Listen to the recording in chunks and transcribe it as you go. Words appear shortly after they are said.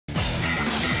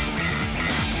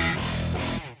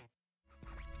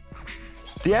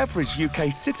The average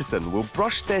UK citizen will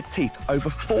brush their teeth over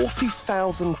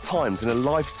 40,000 times in a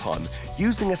lifetime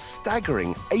using a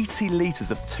staggering 80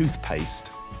 litres of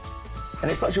toothpaste.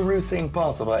 And it's such a routine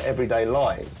part of our everyday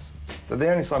lives that the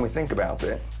only time we think about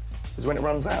it is when it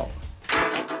runs out.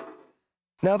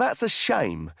 Now that's a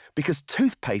shame, because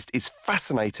toothpaste is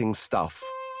fascinating stuff.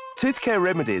 Tooth care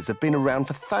remedies have been around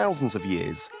for thousands of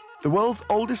years. The world's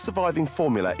oldest surviving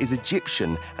formula is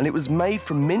Egyptian, and it was made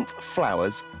from mint,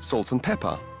 flowers, salt and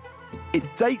pepper.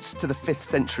 It dates to the 5th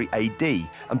century AD,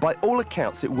 and by all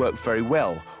accounts it worked very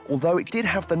well, although it did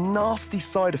have the nasty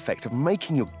side effect of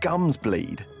making your gums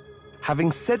bleed.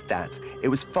 Having said that, it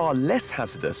was far less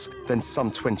hazardous than some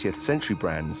 20th century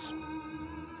brands.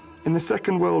 In the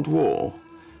Second World War,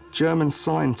 German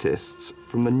scientists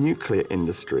from the nuclear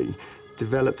industry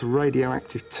developed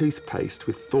radioactive toothpaste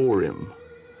with thorium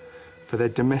for their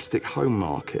domestic home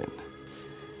market.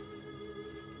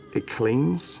 It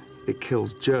cleans, it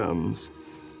kills germs,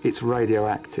 it's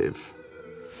radioactive.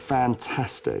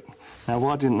 Fantastic. Now,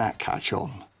 why didn't that catch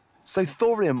on? So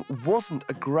thorium wasn't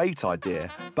a great idea,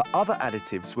 but other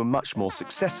additives were much more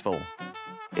successful.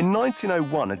 In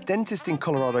 1901, a dentist in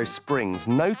Colorado Springs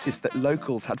noticed that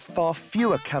locals had far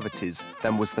fewer cavities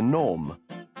than was the norm.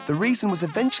 The reason was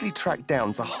eventually tracked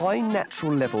down to high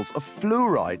natural levels of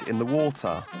fluoride in the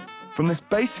water. From this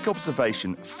basic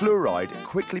observation, fluoride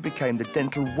quickly became the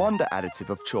dental wonder additive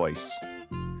of choice.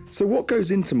 So what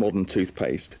goes into modern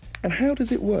toothpaste, and how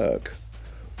does it work?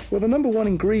 Well, the number one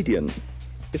ingredient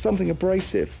is something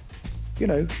abrasive. You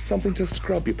know, something to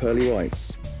scrub your pearly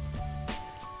whites.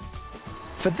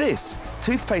 For this,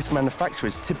 toothpaste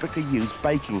manufacturers typically use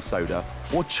baking soda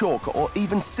or chalk or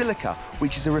even silica,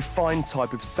 which is a refined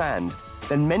type of sand.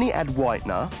 Then many add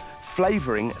whitener,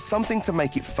 flavouring, something to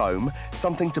make it foam,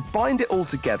 something to bind it all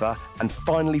together, and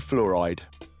finally fluoride.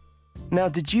 Now,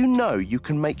 did you know you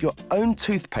can make your own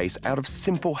toothpaste out of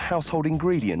simple household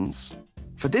ingredients?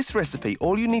 For this recipe,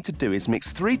 all you need to do is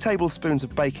mix 3 tablespoons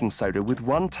of baking soda with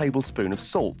 1 tablespoon of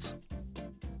salt.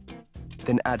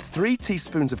 Then add 3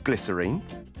 teaspoons of glycerine.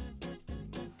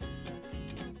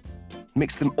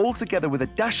 Mix them all together with a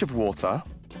dash of water.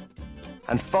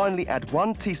 And finally add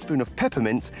 1 teaspoon of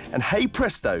peppermint, and hey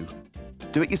presto,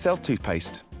 do-it-yourself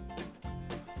toothpaste.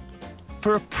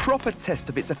 For a proper test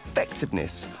of its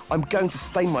effectiveness, I'm going to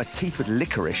stain my teeth with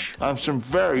licorice. And some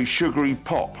very sugary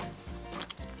pop.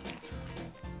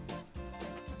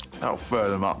 That'll fur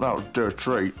them up, that'll do a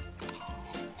treat.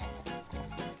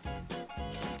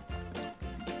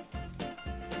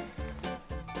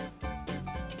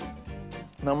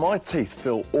 Now, my teeth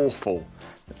feel awful,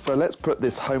 so let's put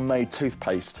this homemade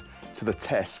toothpaste to the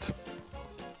test.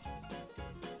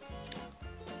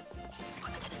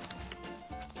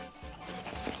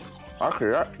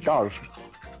 Actually, that does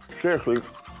seriously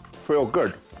feel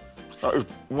good. That is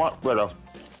much better.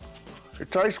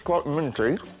 It tastes quite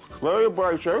minty, very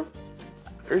abrasive.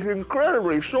 It's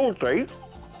incredibly salty,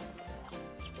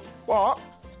 but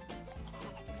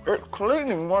it's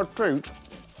cleaning my teeth.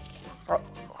 It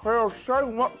feels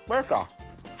so much better.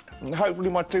 And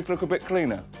hopefully my teeth look a bit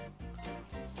cleaner.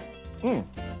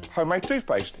 Homemade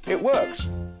toothpaste, it works.